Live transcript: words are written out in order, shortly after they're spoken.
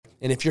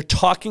And if you're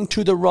talking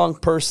to the wrong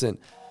person,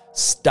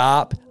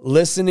 stop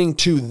listening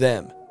to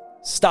them.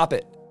 Stop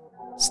it.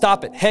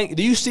 Stop it. Hank,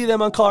 do you see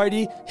them on caller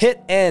ID?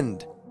 Hit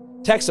end.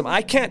 Text them.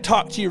 I can't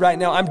talk to you right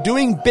now. I'm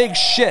doing big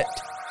shit.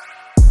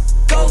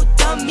 Go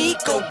dummy,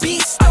 go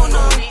beast, oh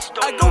no.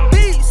 I go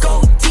beast.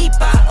 Go deep,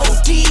 I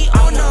OD,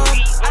 oh no.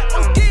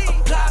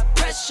 Apply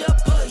pressure,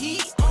 put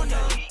heat, oh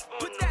no.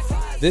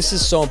 This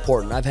is so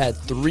important. I've had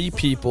 3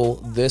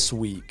 people this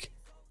week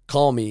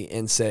call me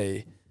and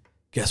say,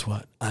 guess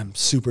what? I'm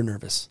super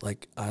nervous.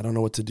 Like, I don't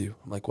know what to do.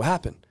 I'm like, what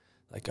happened?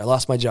 Like, I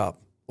lost my job,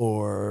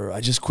 or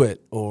I just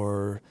quit,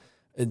 or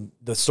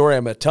the story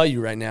I'm going to tell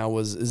you right now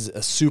is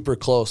a super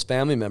close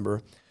family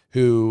member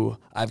who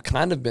I've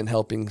kind of been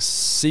helping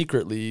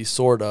secretly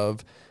sort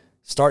of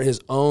start his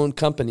own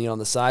company on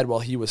the side while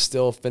he was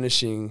still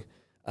finishing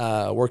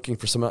working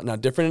for some now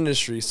different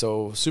industry,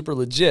 so super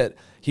legit.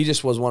 He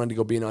just was wanting to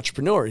go be an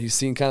entrepreneur. He's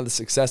seen kind of the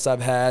success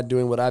I've had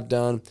doing what I've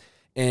done,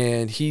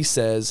 and he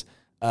says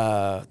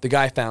the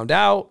guy found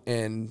out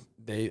and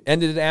they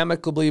ended it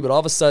amicably, but all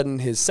of a sudden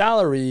his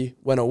salary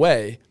went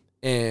away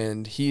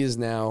and he is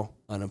now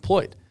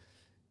unemployed.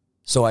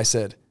 So I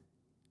said,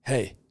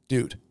 hey,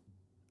 dude,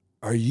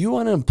 are you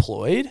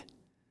unemployed?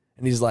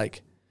 And he's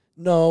like,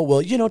 no,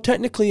 well,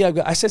 technically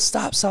I said,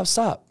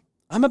 stop.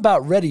 I'm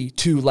about ready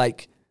to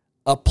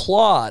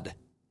applaud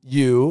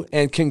you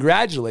and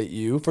congratulate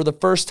you for the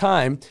first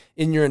time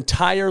in your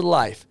entire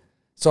life.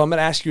 So I'm going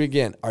to ask you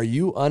again, are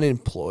you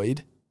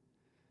unemployed?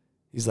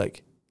 He's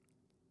like,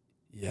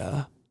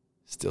 yeah,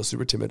 still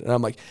super timid. And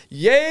I'm like,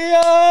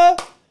 yeah,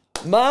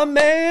 my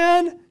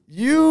man,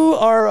 you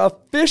are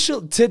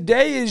official.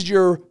 Today is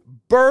your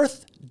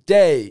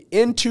birthday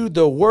into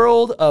the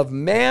world of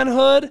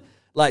manhood.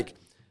 Like,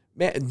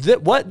 man,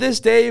 what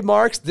this day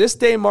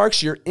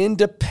marks your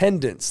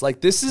independence. Like,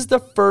 this is the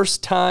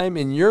first time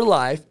in your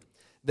life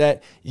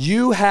that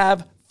you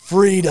have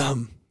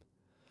freedom.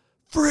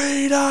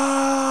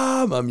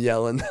 Freedom! I'm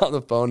yelling on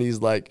the phone.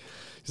 He's like,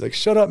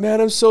 shut up,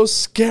 man. I'm so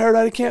scared.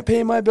 I can't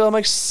pay my bill. I'm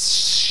like,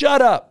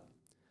 shut up.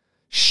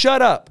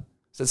 Shut up. I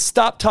said,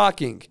 stop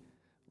talking.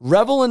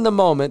 Revel in the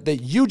moment that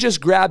you just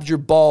grabbed your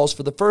balls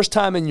for the first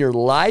time in your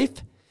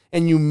life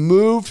and you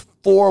moved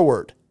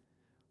forward.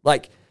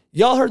 Like,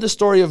 y'all heard the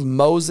story of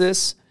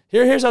Moses.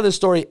 Here's how this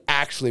story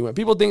actually went.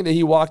 People think that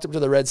he walked up to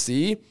the Red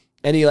Sea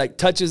and he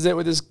touches it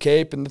with his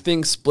cape and the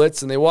thing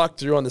splits and they walk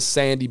through on the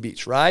sandy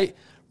beach, right?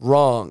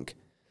 Wrong.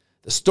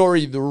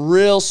 The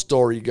real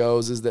story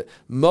goes is that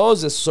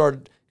Moses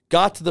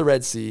got to the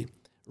Red Sea,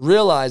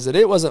 realized that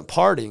it wasn't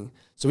parting,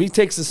 so he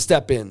takes a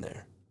step in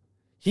there.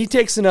 He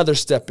takes another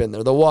step in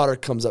there. The water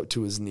comes up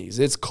to his knees.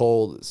 It's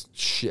cold as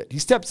shit. He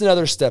steps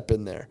another step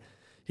in there.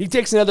 He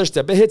takes another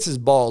step. It hits his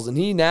balls, and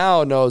he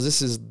now knows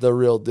this is the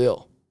real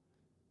deal.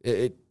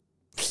 They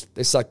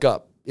suck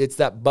up. It's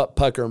that butt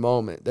pucker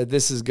moment that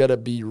this is going to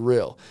be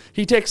real.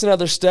 He takes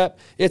another step.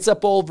 It's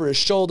up over his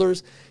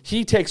shoulders.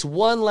 He takes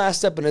one last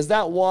step, and as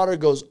that water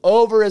goes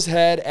over his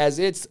head, as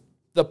it's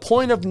the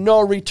point of no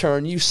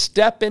return, you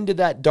step into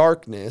that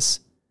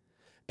darkness,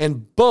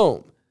 and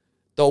boom,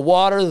 the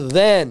water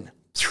then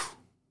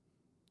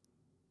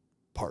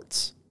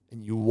parts,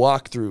 and you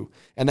walk through.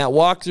 And that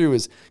walk through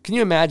is, can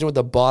you imagine what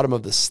the bottom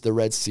of the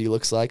Red Sea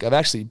looks like? I've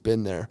actually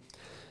been there.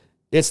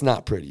 It's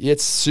not pretty.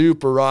 It's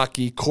super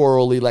rocky,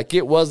 corally. Like,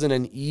 it wasn't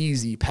an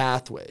easy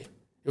pathway.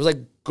 It was like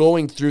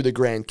going through the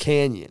Grand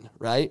Canyon,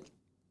 right?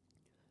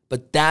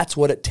 But that's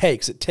what it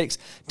takes. It takes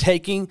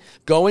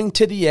going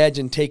to the edge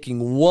and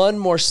taking one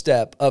more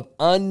step of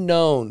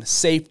unknown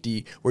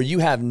safety where you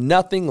have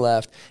nothing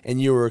left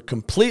and you are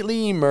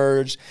completely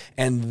immersed,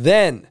 and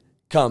then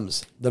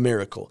comes the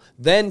miracle.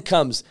 Then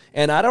comes,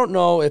 and I don't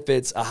know if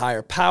it's a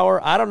higher power.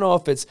 I don't know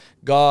if it's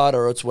God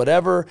or it's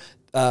whatever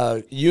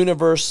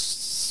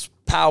universe,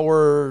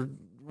 power,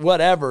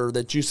 whatever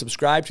that you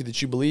subscribe to,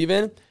 that you believe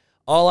in.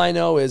 All I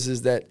know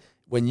is that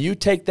when you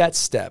take that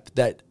step,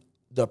 that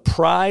the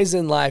prize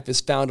in life is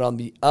found on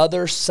the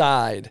other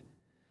side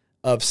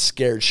of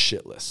scared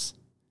shitless.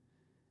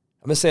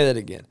 I'm going to say that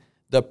again.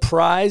 The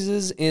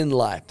prizes in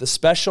life, the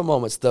special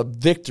moments, the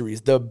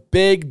victories, the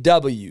big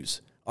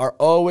W's are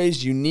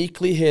always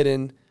uniquely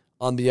hidden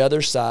on the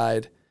other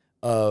side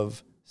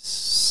of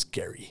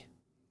scary.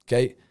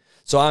 Okay?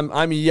 So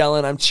I'm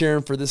yelling, I'm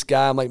cheering for this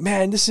guy. I'm like,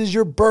 man, this is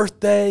your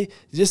birthday.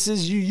 This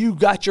is you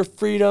got your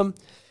freedom.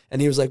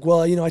 And he was like,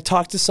 well, I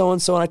talked to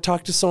so-and-so and I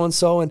talked to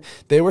so-and-so and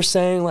they were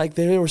saying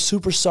they were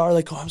super sorry.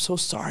 Like, oh, I'm so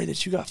sorry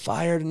that you got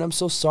fired and I'm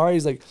so sorry.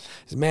 He's like,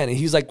 man, and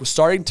he's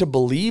starting to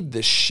believe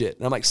this shit.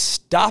 And I'm like,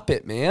 stop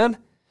it, man.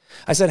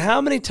 I said, how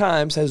many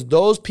times have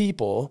those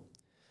people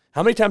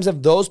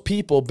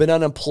been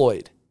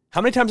unemployed?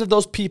 How many times have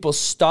those people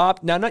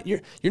stopped? Now,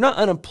 you're not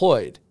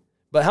unemployed,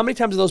 but how many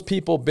times have those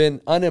people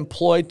been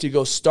unemployed to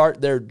go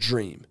start their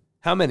dream?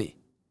 How many?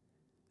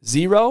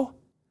 0?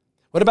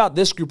 What about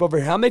this group over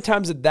here? How many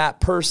times did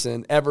that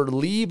person ever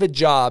leave a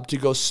job to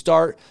go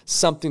start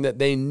something that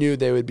they knew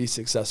they would be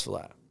successful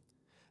at?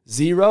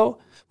 0?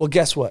 Well,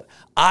 guess what?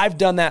 I've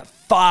done that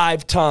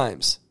 5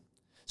 times.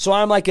 So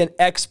I'm like an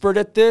expert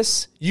at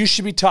this. You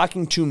should be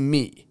talking to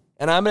me.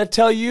 And I'm going to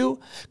tell you,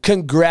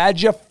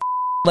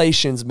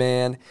 congratulations,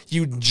 man.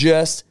 You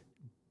just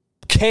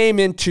came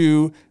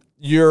into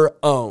your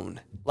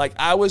own. Like,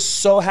 I was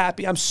so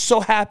happy. I'm so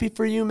happy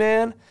for you,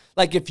 man.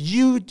 Like, if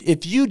you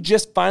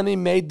just finally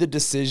made the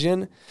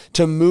decision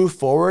to move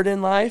forward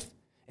in life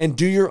and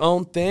do your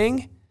own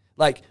thing,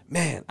 like,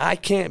 man,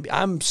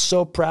 I'm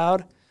so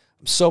proud.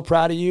 I'm so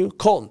proud of you.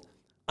 Colton,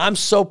 I'm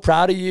so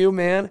proud of you,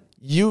 man.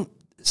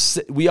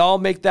 We all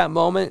make that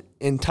moment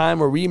in time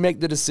where we make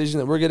the decision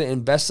that we're going to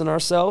invest in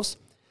ourselves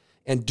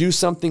and do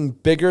something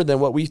bigger than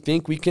what we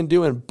think we can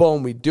do, and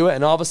boom, we do it,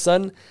 and all of a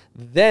sudden,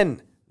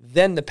 then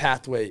the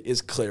pathway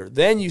is clear.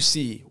 Then you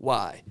see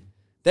why.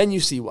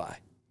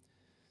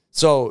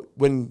 So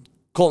when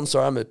Colton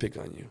started, I'm going to pick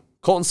on you.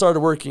 Colton started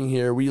working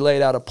here. We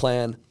laid out a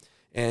plan,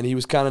 and he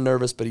was kind of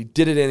nervous, but he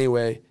did it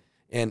anyway.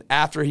 And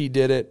after he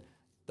did it,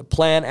 the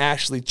plan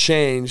actually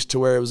changed to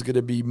where it was going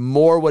to be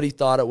more what he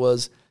thought it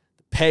was.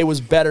 The pay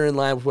was better in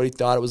line with what he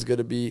thought it was going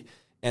to be.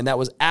 And that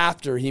was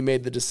after he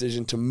made the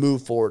decision to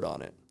move forward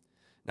on it.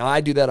 Now,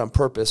 I do that on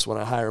purpose when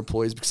I hire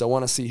employees because I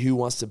want to see who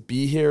wants to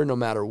be here no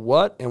matter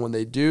what. And when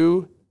they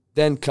do,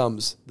 then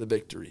comes the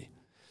victory.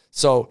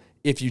 So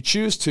if you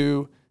choose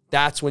to,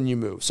 that's when you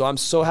move. So I'm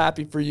so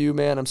happy for you,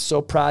 man. I'm so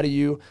proud of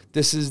you.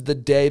 This is the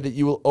day that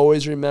you will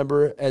always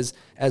remember as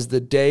the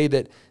day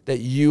that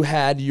you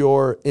had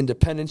your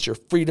independence, your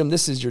freedom.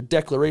 This is your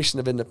Declaration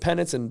of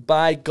Independence. And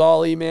by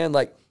golly, man,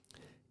 like,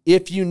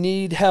 if you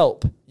need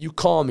help, you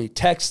call me,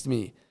 text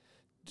me,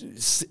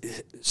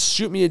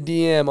 shoot me a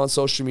DM on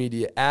social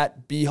media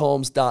at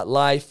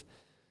bholmes.life,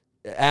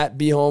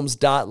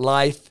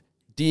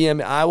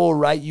 DM. I will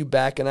write you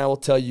back and I will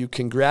tell you,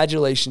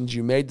 congratulations,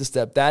 you made the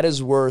step. That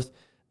is worth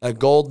a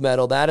gold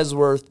medal. That is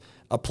worth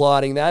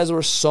applauding. That is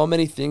worth so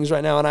many things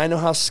right now. And I know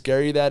how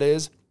scary that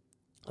is.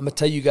 I'm going to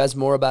tell you guys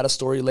more about a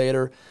story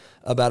later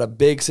about a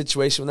big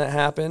situation when that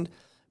happened.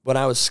 When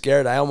I was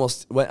scared, I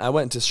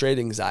went into straight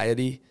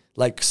anxiety,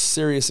 like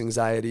serious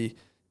anxiety,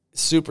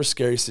 super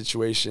scary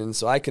situation.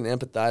 So I can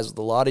empathize with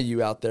a lot of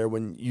you out there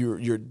when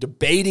you're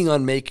debating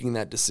on making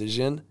that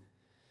decision.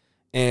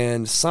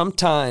 And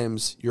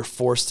sometimes you're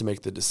forced to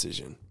make the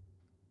decision.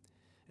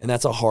 And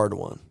that's a hard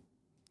one.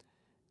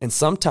 And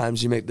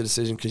sometimes you make the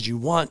decision because you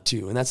want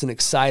to, and that's an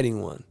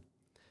exciting one.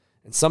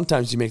 And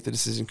sometimes you make the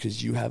decision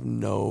because you have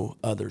no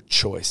other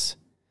choice.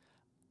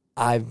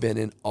 I've been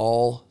in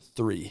all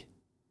three.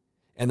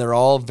 And they're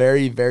all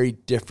very, very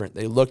different.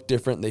 They look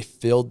different. They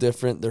feel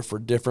different. They're for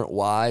different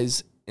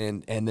whys.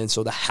 And then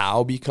so the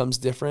how becomes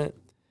different.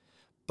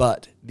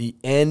 But the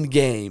end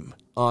game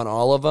on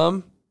all of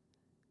them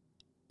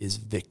is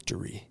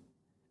victory.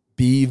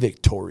 Be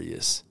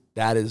victorious.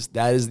 That is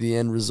the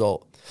end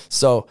result.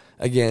 So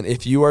again,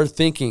 if you are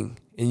thinking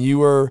and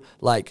you are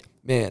like,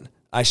 man,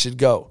 I should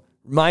go,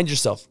 remind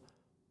yourself,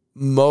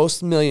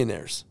 most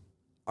millionaires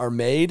are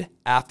made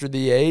after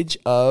the age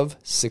of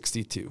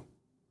 62.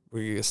 We're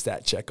going to get a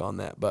stat check on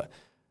that. But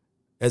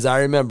as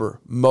I remember,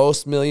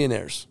 most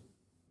millionaires,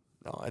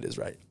 no, it is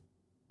right.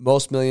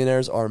 Most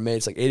millionaires are made,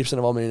 it's like 80%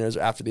 of all millionaires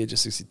are after the age of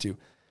 62.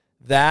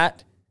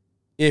 That,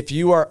 if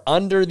you are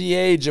under the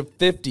age of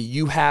 50,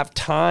 you have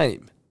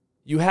time.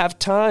 You have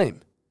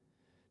time.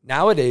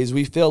 Nowadays,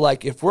 we feel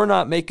like if we're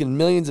not making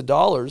millions of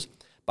dollars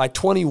by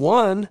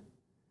 21,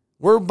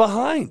 we're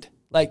behind.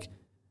 Like,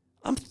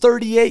 I'm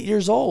 38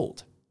 years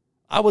old.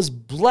 I was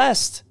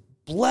blessed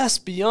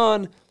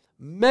beyond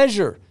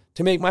measure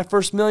to make my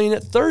first million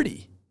at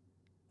 30.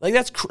 Like,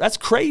 that's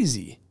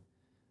crazy.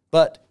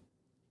 But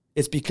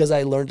it's because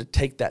I learned to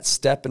take that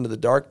step into the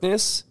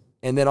darkness.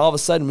 And then all of a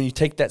sudden, when you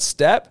take that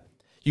step,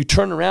 you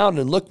turn around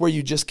and look where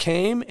you just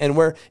came, and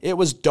where it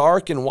was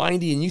dark and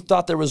windy and you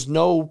thought there was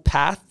no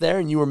path there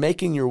and you were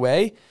making your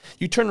way.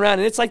 You turn around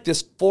and it's like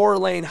this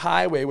 4-lane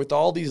highway with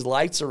all these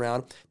lights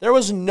around. There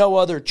was no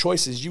other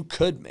choices you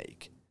could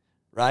make,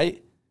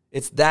 right?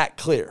 It's that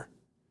clear.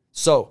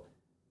 So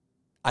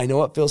I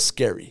know it feels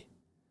scary.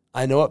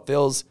 I know it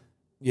feels,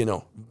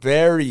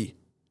 very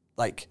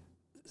like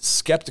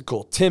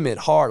skeptical, timid,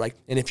 hard. Like,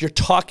 and if you're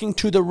talking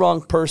to the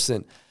wrong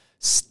person,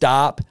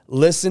 stop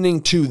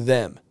listening to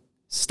them.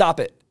 Stop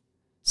it.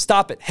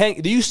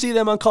 Do you see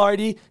them on caller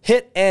ID?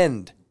 Hit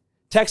end.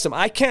 Text them.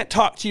 I can't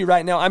talk to you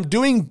right now. I'm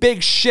doing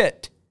big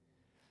shit.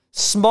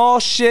 Small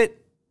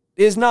shit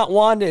is not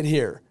wanted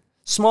here.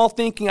 Small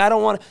thinking,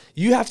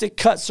 you have to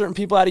cut certain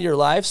people out of your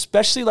life,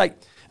 especially like,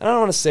 I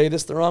don't want to say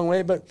this the wrong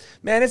way, but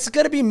man, it's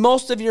going to be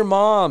most of your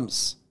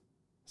moms.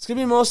 It's going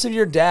to be most of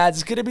your dads.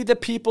 It's going to be the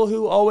people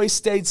who always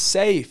stayed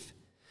safe.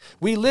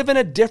 We live in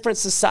a different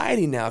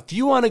society now. If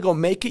you want to go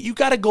make it, you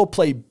got to go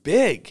play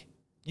big.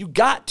 You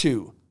got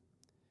to.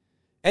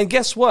 And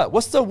guess what?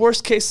 What's the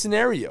worst case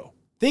scenario?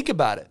 Think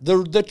about it.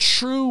 The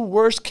true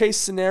worst case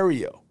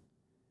scenario.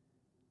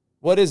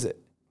 What is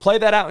it? Play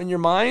that out in your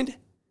mind.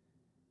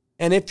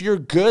 And if you're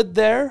good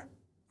there,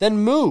 then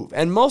move.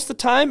 And most of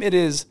the time it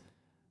is,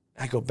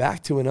 I go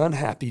back to an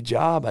unhappy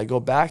job. I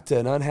go back to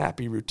an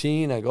unhappy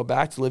routine. I go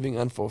back to living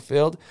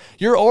unfulfilled.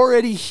 You're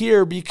already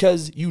here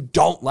because you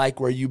don't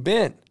like where you've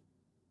been.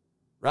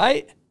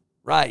 Right?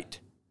 Right.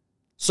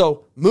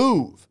 So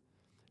move.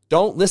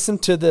 Don't listen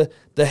to the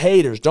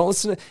haters. Don't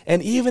listen to,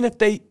 and even if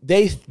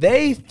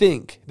they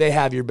think they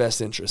have your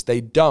best interest, they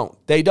don't.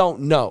 They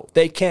don't know.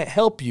 They can't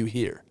help you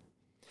here.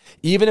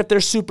 Even if they're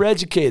super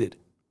educated.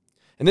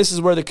 And this is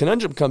where the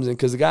conundrum comes in,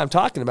 because the guy I'm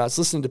talking about is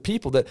listening to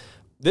people that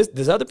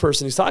this other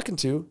person he's talking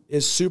to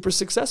is super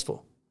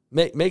successful,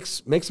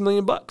 makes $1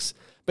 million.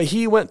 But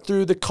he went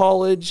through the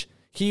college,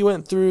 he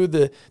went through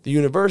the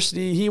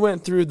university, he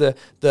went through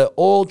the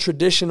old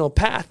traditional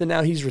path, and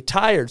now he's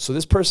retired. So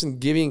this person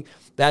giving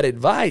that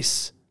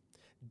advice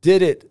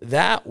did it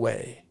that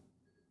way,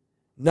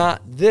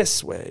 not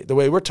this way, the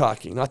way we're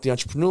talking, not the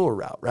entrepreneurial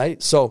route,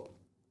 right? So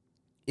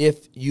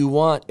if you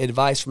want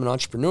advice from an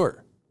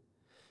entrepreneur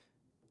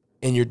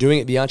and you're doing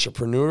it the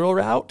entrepreneurial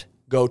route,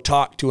 go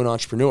talk to an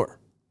entrepreneur.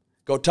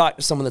 Go talk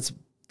to someone that's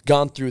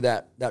gone through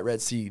that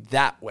Red Sea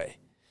that way.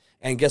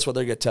 And guess what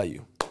they're going to tell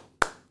you?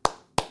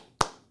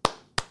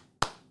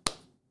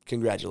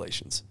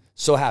 Congratulations.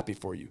 So happy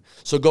for you.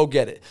 So go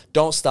get it.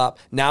 Don't stop.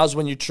 Now's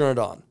when you turn it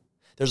on.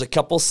 There's a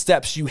couple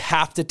steps you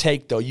have to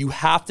take, though. You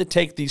have to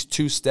take these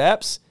 2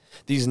 steps.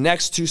 These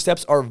next 2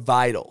 steps are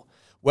vital.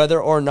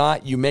 Whether or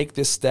not you make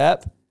this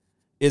step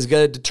is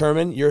going to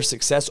determine your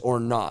success or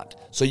not.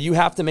 So you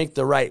have to make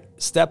the right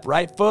step,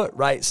 right foot,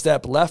 right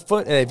step, left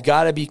foot, and they've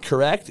got to be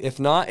correct.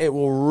 If not, it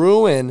will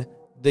ruin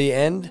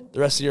the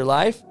rest of your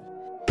life.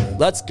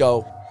 Let's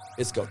go.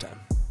 It's go time.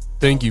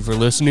 Thank you for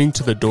listening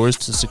to the Doors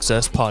to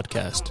Success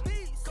podcast.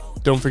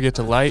 Don't forget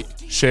to like,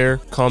 share,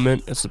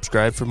 comment, and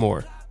subscribe for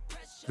more.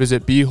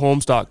 Visit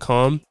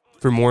bholmes.com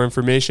for more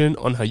information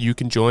on how you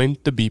can join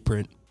the B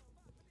Print.